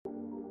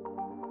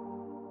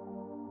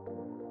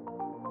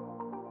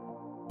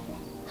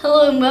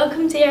Hello and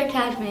welcome to Ayr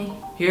Academy.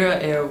 Here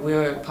at Ayr, we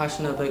are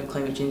passionate about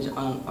climate change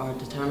and are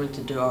determined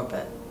to do our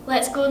bit.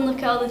 Let's go and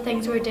look at all the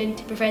things we're doing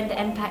to prevent the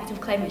impact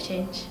of climate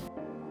change.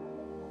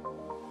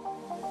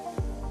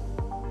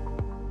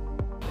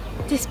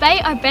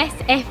 Despite our best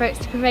efforts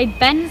to provide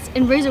bins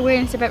and raise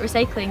awareness about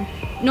recycling,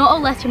 not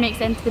all litter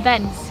makes it into the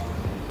bins.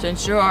 To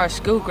ensure our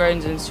school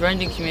grounds and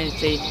surrounding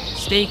community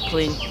stay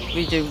clean,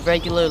 we do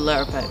regular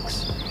litter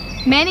picks.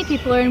 Many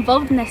people are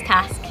involved in this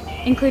task,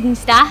 including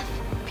staff,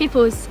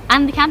 pupils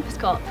and the campus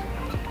co-op.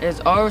 It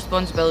is our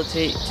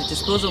responsibility to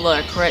dispose of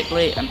litter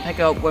correctly and pick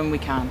it up when we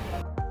can.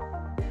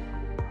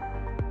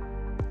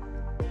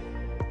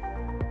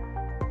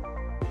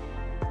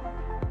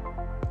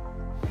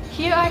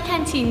 Here at our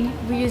canteen,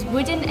 we use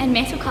wooden and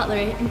metal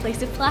cutlery in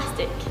place of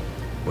plastic.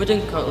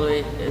 Wooden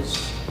cutlery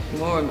is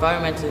more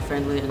environmentally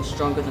friendly and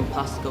stronger than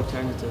plastic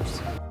alternatives.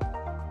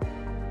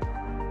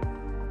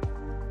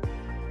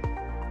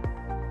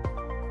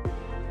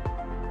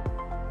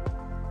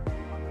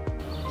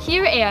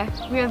 Here at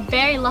Ayr, we are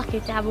very lucky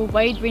to have a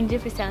wide range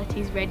of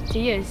facilities ready to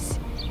use.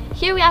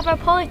 Here we have our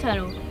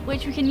polytunnel,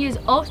 which we can use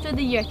all through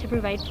the year to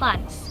provide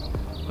plants.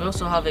 We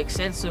also have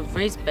extensive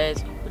raised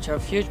beds which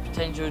have huge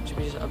potential to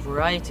produce a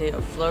variety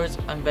of flowers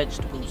and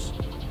vegetables.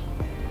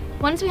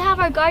 Once we have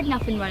our garden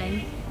up and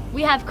running,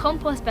 we have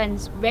compost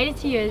bins ready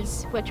to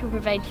use, which will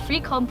provide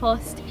free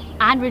compost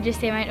and reduce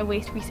the amount of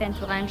waste we send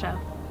to the landfill.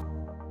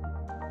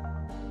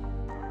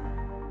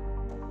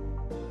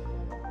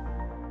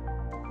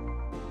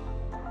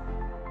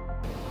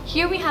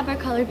 Here we have our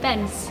coloured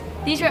bins.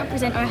 These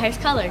represent our house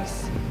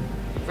colours.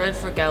 Red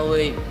for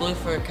Galloway, blue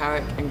for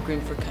Carrick and green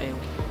for Kyle.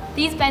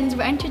 These bins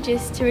were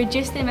introduced to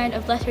reduce the amount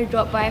of litter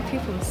dropped by our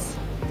pupils.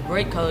 The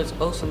bright colours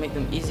also make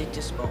them easy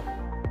to spot.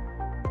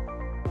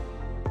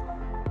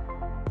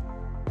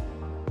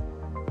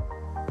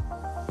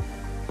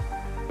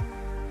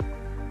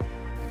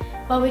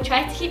 While we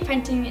try to keep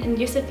printing and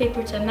use of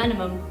paper to a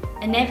minimum,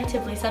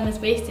 inevitably some is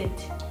wasted.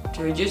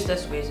 To reduce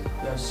this waste,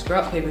 we have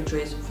scrap paper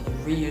trays for the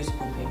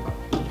reusable paper.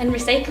 And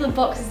recyclable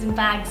boxes and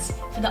bags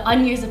for the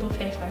unusable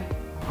paper.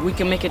 We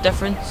can make a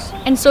difference.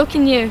 And so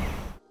can you.